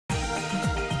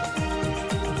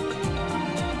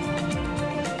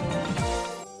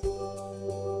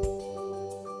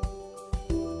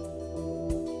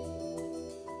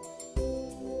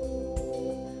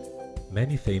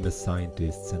Many famous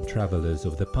scientists and travelers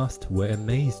of the past were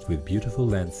amazed with beautiful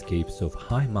landscapes of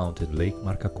high mountain Lake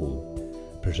Markakul.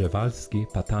 Przewalski,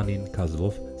 Patanin,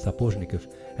 Kozlov, Sapožnikov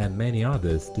and many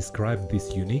others described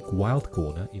this unique wild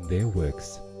corner in their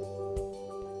works.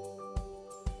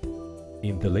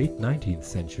 In the late 19th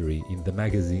century, in the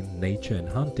magazine Nature and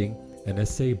Hunting, an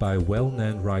essay by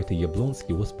well-known writer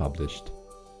Yablonsky was published.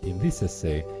 In this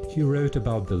essay, he wrote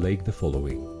about the lake the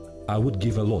following: "I would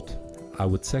give a lot. I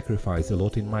would sacrifice a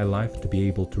lot in my life to be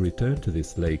able to return to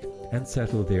this lake and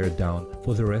settle there down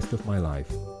for the rest of my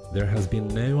life. There has been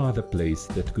no other place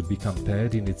that could be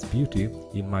compared in its beauty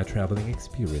in my traveling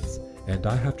experience, and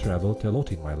I have traveled a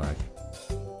lot in my life."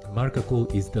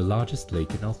 Markakul is the largest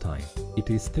lake in Altai. It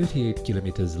is 38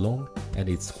 kilometers long and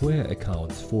its square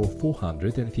accounts for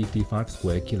 455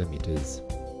 square kilometers.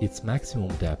 Its maximum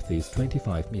depth is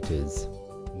 25 meters.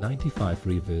 95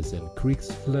 rivers and creeks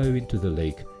flow into the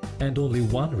lake, and only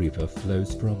one river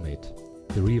flows from it,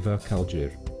 the river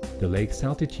Kaljer. The lake's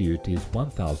altitude is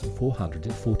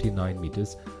 1,449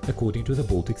 meters according to the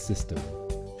Baltic system.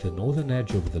 The northern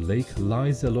edge of the lake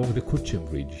lies along the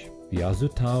Kurchem Ridge, the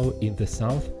Azutau in the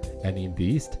south, and in the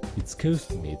east its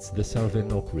coast meets the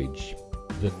Sarvenok Ridge.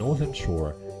 The northern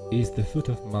shore is the foot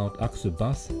of Mount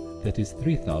Aksubas that is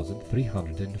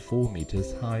 3,304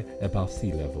 meters high above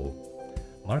sea level.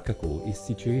 Markakul is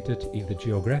situated in the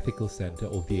geographical center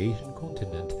of the Asian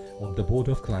continent on the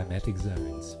border of climatic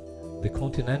zones. The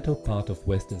continental part of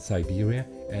western Siberia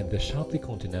and the sharply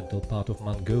continental part of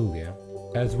Mongolia,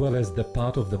 as well as the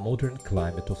part of the modern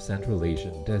climate of Central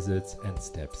Asian deserts and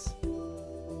steppes.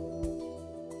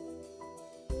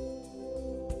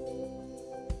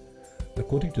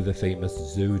 According to the famous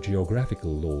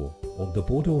zoogeographical law, on the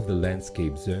border of the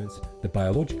landscape zones, the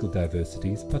biological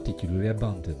diversity is particularly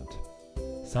abundant.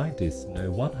 Scientists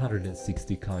know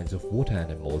 160 kinds of water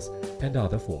animals and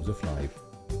other forms of life.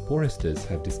 Foresters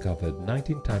have discovered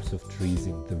 19 types of trees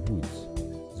in the woods.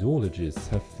 Zoologists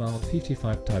have found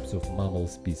 55 types of mammal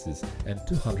species and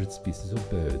 200 species of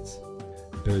birds.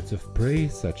 Birds of prey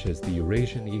such as the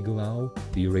Eurasian eagle owl,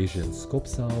 the Eurasian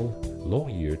scops owl,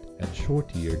 long-eared and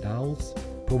short-eared owls,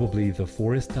 probably the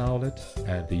forest owlet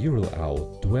and the Ural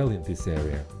owl dwell in this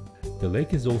area. The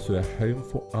lake is also a home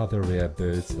for other rare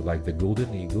birds like the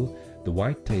golden eagle, the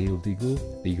white-tailed eagle,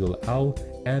 the eagle owl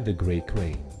and the grey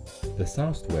crane. The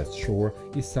southwest shore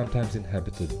is sometimes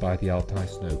inhabited by the Altai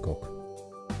snowcock.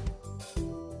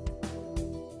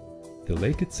 The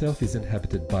lake itself is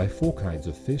inhabited by 4 kinds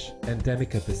of fish,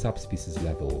 endemic at the subspecies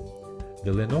level.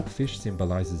 The Lenok fish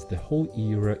symbolizes the whole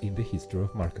era in the history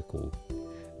of Markakul.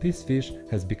 This fish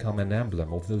has become an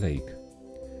emblem of the lake.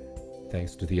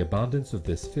 Thanks to the abundance of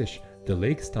this fish, the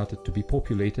lake started to be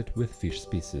populated with fish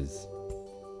species.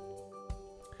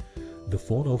 The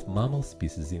fauna of mammal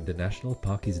species in the national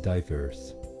park is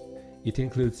diverse. It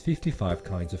includes 55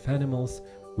 kinds of animals,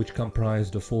 which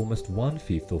comprised of almost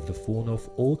 1/5 of the fauna of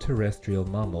all terrestrial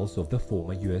mammals of the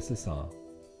former USSR.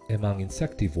 Among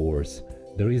insectivores,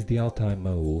 there is the Altai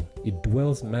mole. It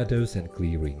dwells meadows and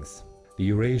clearings. The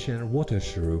Eurasian water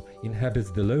shrew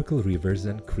inhabits the local rivers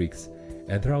and creeks,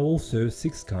 and there are also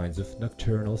 6 kinds of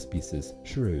nocturnal species,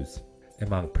 shrews.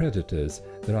 Among predators,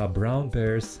 there are brown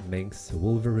bears, minks,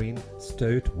 wolverine,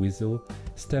 stoat weasel,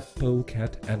 steppe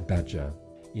polecat and badger.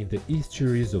 In the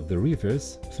estuaries of the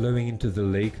rivers flowing into the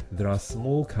lake, there are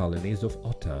small colonies of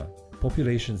otter.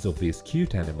 Populations of these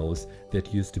cute animals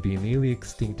that used to be nearly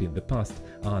extinct in the past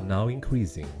are now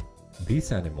increasing.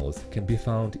 These animals can be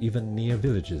found even near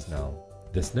villages now.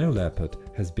 The snow leopard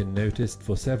has been noticed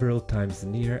for several times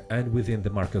near and within the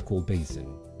Markakul basin.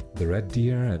 The red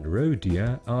deer and roe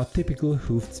deer are typical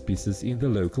hoofed species in the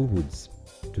local woods.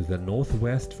 To the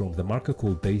northwest from the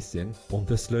Markakul basin, on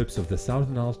the slopes of the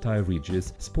southern Altai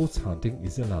ridges, sports hunting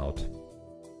is allowed.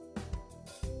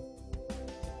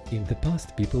 In the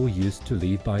past, people used to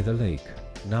live by the lake.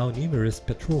 Now numerous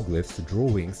petroglyphs,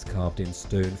 drawings carved in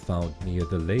stone found near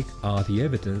the lake, are the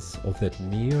evidence of that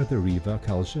near the river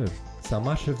Kaljer.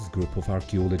 Samashev's group of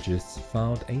archaeologists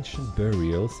found ancient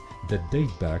burials that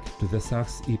date back to the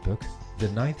Saxe epoch, the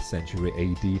 9th century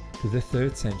AD to the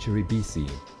 3rd century BC.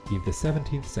 In the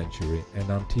 17th century and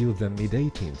until the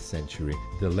mid-18th century,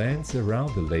 the lands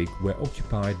around the lake were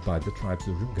occupied by the tribes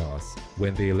of Rungas.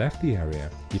 When they left the area,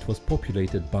 it was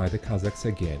populated by the Kazakhs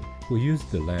again, who used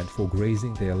the land for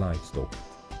grazing their livestock.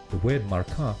 The word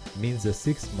marka means a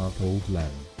 6-month-old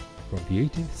lamb. From the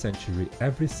 18th century,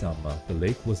 every summer, the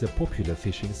lake was a popular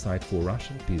fishing site for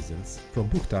Russian peasants from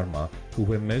Bukhtarma, who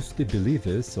were mostly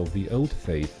believers of the old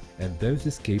faith and those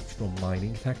escaped from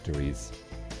mining factories.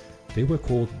 They were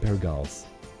called Bergals.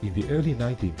 In the early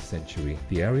 19th century,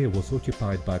 the area was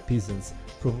occupied by peasants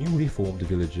from newly formed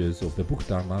villages of the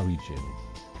Bukhtarma region.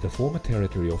 The former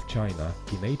territory of China,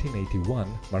 in 1881,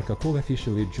 Markakov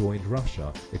officially joined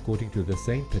Russia according to the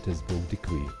St. Petersburg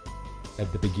Decree.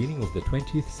 At the beginning of the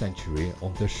 20th century,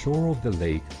 on the shore of the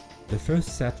lake, the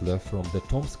first settler from the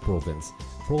Tomsk province,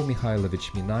 Frol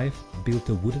Mikhailovich Minaev, built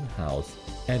a wooden house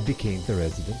and became the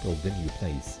resident of the new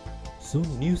place.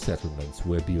 Soon new settlements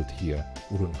were built here: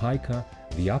 Urunhaika,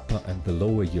 the upper and the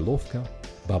lower Yelovka,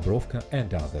 Babrovka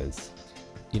and others.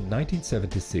 In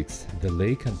 1976, the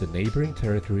lake and the neighboring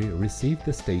territory received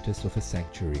the status of a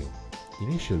sanctuary.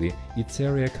 Initially, its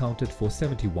area accounted for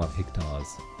 71 hectares.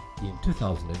 In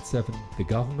 2007, the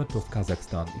government of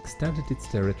Kazakhstan extended its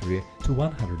territory to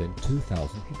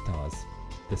 102,000 hectares.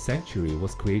 The sanctuary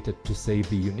was created to save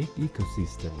the unique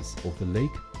ecosystems of the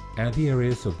lake and the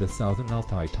areas of the southern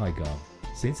Altai taiga.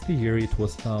 Since the year it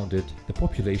was founded, the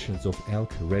populations of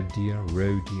elk, red deer,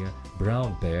 roe deer,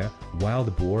 brown bear,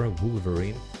 wild boar,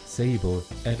 wolverine, sable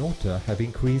and otter have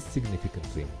increased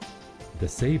significantly. The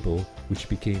sable, which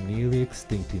became nearly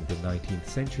extinct in the 19th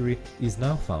century, is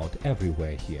now found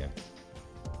everywhere here.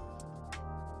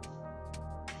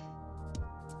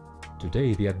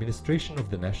 Today, the administration of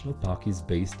the national park is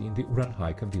based in the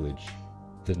Uranhaika village.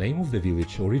 The name of the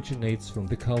village originates from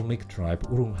the Kalmyk tribe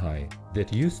Urumhai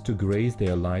that used to graze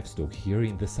their livestock here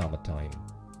in the summertime.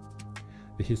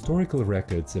 The historical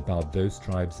records about those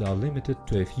tribes are limited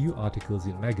to a few articles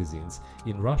in magazines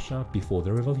in Russia before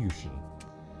the revolution.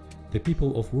 The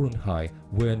people of Urunhai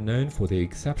were known for the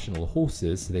exceptional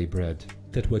horses they bred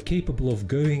that were capable of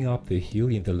going up the hill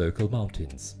in the local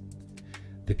mountains.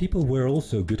 The people were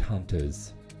also good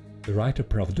hunters. The writer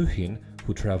Pravdukhin,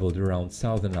 who traveled around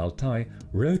southern Altai,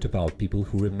 wrote about people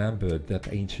who remembered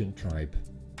that ancient tribe.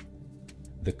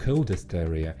 The coldest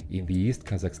area in the East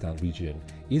Kazakhstan region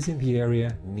is in the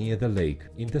area near the lake,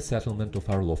 in the settlement of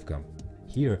Orlovka.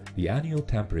 Here, the annual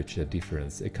temperature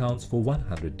difference accounts for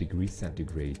 100 degrees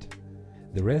centigrade.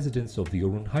 The residents of the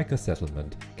Urunhaika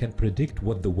settlement can predict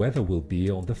what the weather will be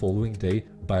on the following day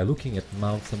by looking at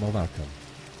Mount Samovarka.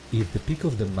 If the peak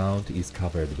of the mount is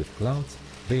covered with clouds,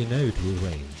 they know it will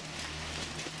rain.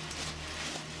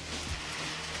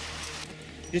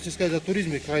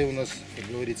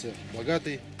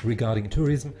 Regarding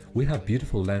tourism, we have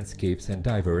beautiful landscapes and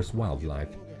diverse wildlife.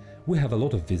 We have a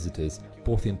lot of visitors,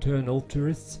 both internal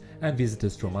tourists and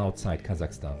visitors from outside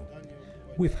Kazakhstan.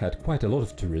 We've had quite a lot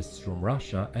of tourists from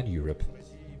Russia and Europe.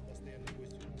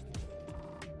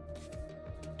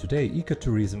 Today,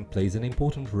 ecotourism plays an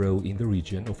important role in the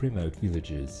region of remote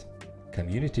villages.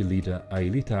 Community leader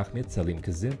Aelita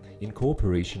Ahmet-Salimkızı, in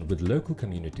cooperation with local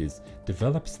communities,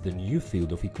 develops the new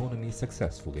field of economy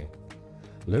successfully.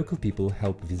 Local people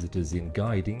help visitors in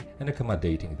guiding and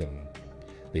accommodating them.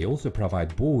 They also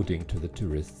provide boarding to the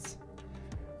tourists.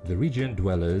 The region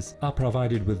dwellers are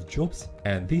provided with jobs,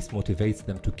 and this motivates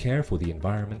them to care for the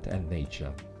environment and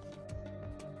nature.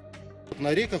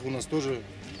 На реках у нас тоже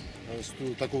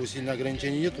такого сильного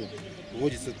ограничения нету.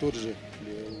 Вводится тот же.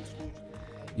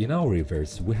 In our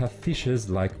rivers, we have fishes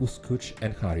like Uskuch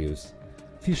and Harius.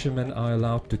 Fishermen are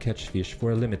allowed to catch fish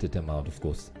for a limited amount, of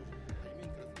course.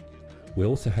 We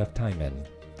also have taimen.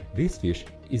 This fish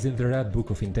is in the Red Book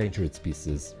of Endangered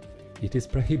Species. It is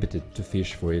prohibited to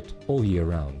fish for it all year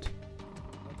round.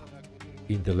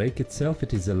 In the lake itself,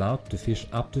 it is allowed to fish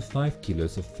up to 5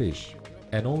 kilos of fish,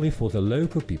 and only for the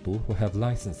local people who have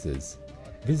licenses.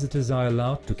 Visitors are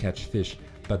allowed to catch fish,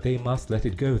 but they must let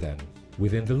it go then,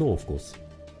 within the law, of course.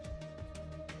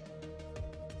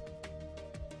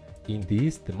 In the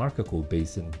east, the Markakol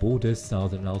Basin borders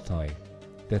southern Altai,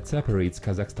 that separates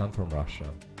Kazakhstan from Russia.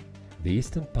 The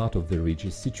eastern part of the ridge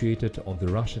is situated on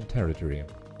the Russian territory,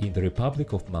 in the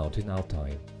Republic of Mountain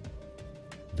Altai.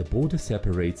 The border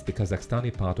separates the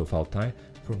Kazakhstani part of Altai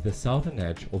from the southern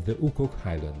edge of the Ukok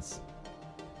Highlands.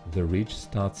 The ridge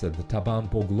starts at the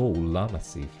Taban-Boglo-Ula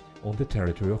Massif on the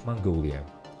territory of Mongolia.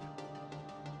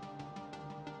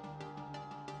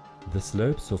 The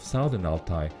slopes of southern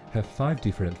Altai have 5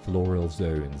 different floral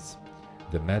zones: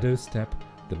 the meadow steppe,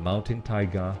 the mountain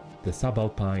taiga, the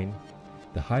subalpine,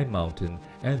 the high mountain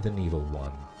and the Nival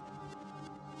one.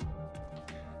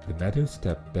 The meadow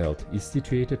steppe belt is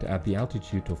situated at the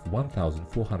altitude of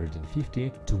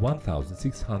 1450 to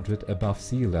 1600 above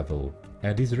sea level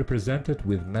and is represented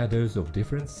with meadows of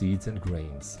different seeds and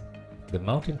grains. The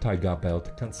mountain taiga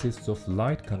belt consists of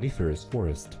light coniferous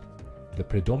forest. The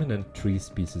predominant tree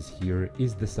species here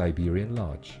is the Siberian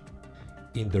larch.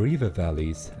 In the river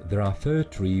valleys there are fir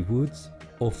tree woods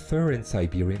of fir and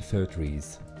Siberian fir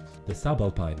trees. The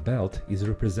subalpine belt is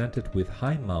represented with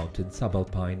high mountain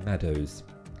subalpine meadows.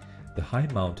 The high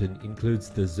mountain includes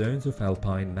the zones of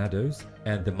alpine meadows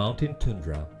and the mountain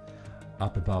tundra.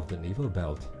 Up above the Nival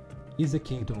belt is a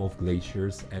kingdom of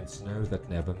glaciers and snow that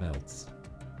never melts.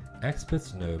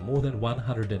 Experts know more than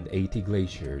 180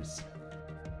 glaciers.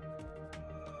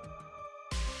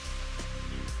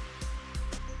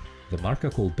 The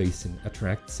Markakol Basin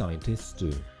attracts scientists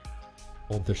too.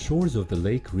 On the shores of the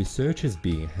lake, research is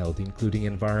being held, including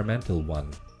environmental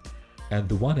one, and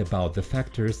the one about the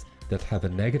factors that have a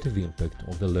negative impact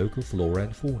on the local flora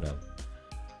and fauna.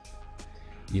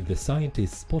 In the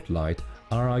scientists' spotlight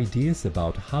are ideas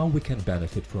about how we can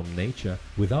benefit from nature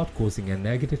without causing a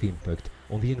negative impact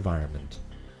on the environment.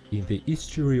 In the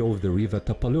estuary of the river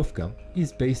Topolovka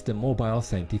is based a mobile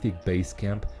scientific base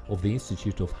camp of the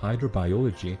Institute of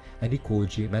Hydrobiology and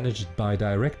Ecology, managed by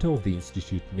director of the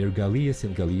institute Mirgaliya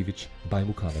Singalievich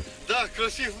Baymukhanov. Да,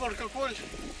 красив Маркаколь,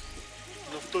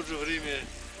 но в то же время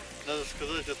надо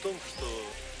сказать о том, что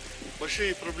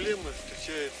большие проблемы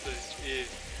встречаются и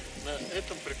на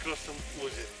этом прекрасном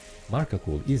озере.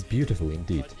 Markakol is beautiful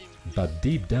indeed, but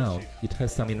deep down it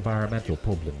has some environmental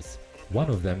problems. One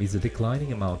of them is a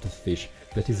declining amount of fish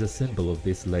that is a symbol of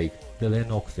this lake, the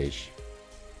lenok fish.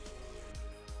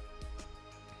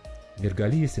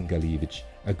 Mirgaliya Singalievich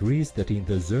agrees that in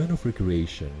the zone of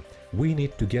recreation we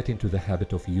need to get into the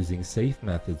habit of using safe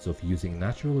methods of using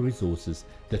natural resources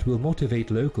that will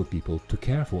motivate local people to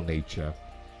care for nature,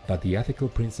 but the ethical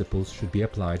principles should be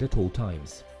applied at all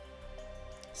times.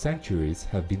 Sanctuaries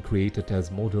have been created as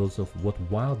models of what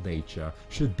wild nature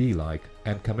should be like,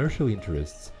 and commercial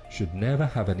interests should never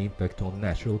have an impact on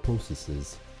natural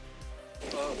processes.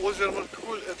 Озеро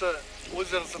Маркаколь – это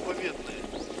озеро заповедное.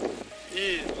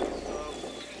 И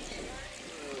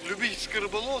любительское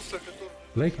рыболовство, которое...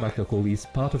 Lake Markakol is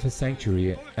part of a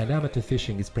sanctuary and amateur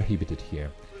fishing is prohibited here.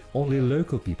 Only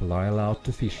local people are allowed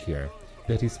to fish here,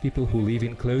 that is, people who live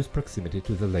in close proximity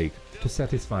to the lake to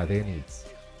satisfy their needs.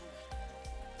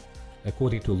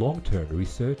 According to long-term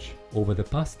research, over the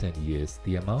past 10 years,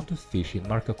 the amount of fish in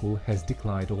Markakol has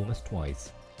declined almost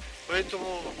twice.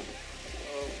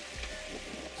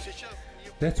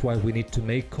 That's why we need to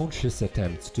make conscious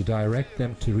attempts to direct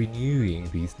them to renewing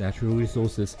these natural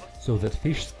resources so that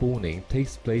fish spawning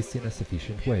takes place in a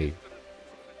sufficient way.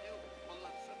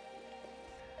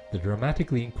 The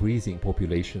dramatically increasing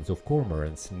populations of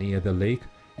cormorants near the lake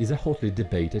is a hotly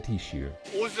debated issue.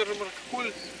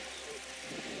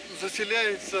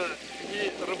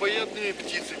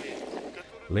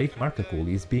 Lake Markakol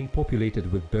is being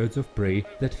populated with birds of prey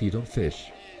that feed on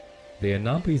fish. Their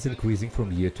number is increasing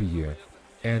from year to year,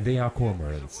 and they are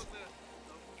cormorants.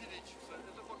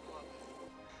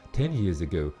 10 years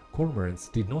ago,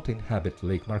 cormorants did not inhabit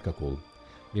Lake Markakol.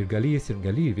 Mirgaliya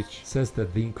Singalievich says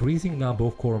that the increasing number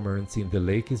of cormorants in the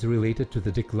lake is related to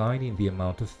the decline in the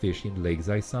amount of fish in Lake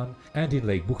Zaysan and in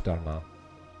Lake Bukhtarma.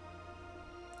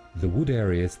 The wood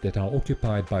areas that are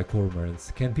occupied by cormorants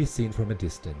can be seen from a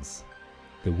distance.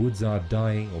 The woods are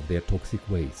dying of their toxic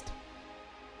waste.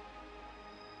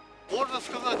 Можно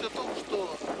сказать о том,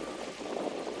 что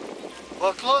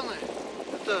бакланы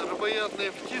 – это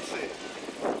рыбоядные птицы,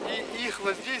 и их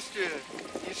воздействие,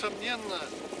 несомненно,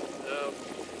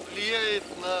 влияет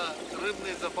на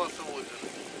рыбные запасы озера.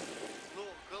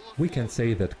 We can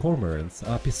say that cormorants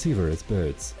are piscivorous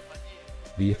birds.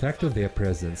 The effect of their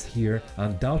presence here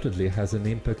undoubtedly has an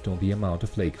impact on the amount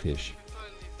of lake fish.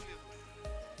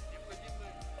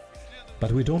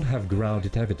 But we don't have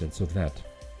grounded evidence of that.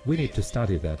 We need to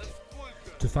study that,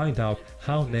 to find out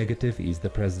how negative is the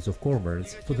presence of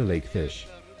cormorants for the lake fish.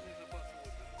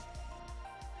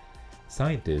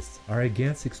 Scientists are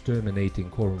against exterminating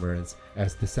cormorants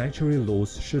as the sanctuary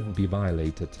laws shouldn't be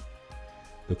violated.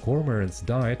 The cormorant's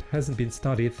diet hasn't been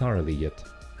studied thoroughly yet.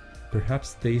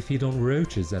 Perhaps they feed on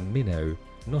roaches and minnow,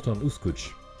 not on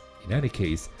uskuch. In any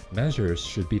case, measures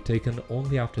should be taken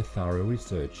only after thorough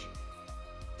research.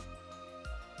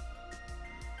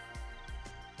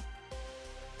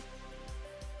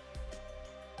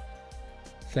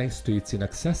 Thanks to its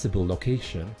inaccessible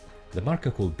location, the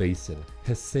Markakol Basin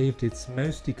has saved its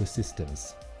most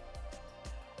ecosystems.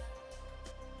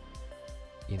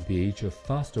 In the age of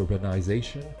fast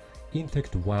urbanization,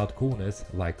 intact wild corners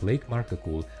like Lake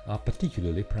Markakol are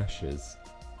particularly precious.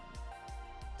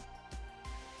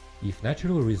 If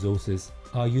natural resources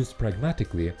are used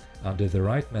pragmatically under the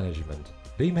right management,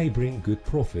 they may bring good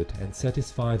profit and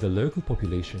satisfy the local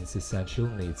population's essential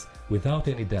needs without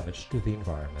any damage to the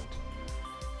environment.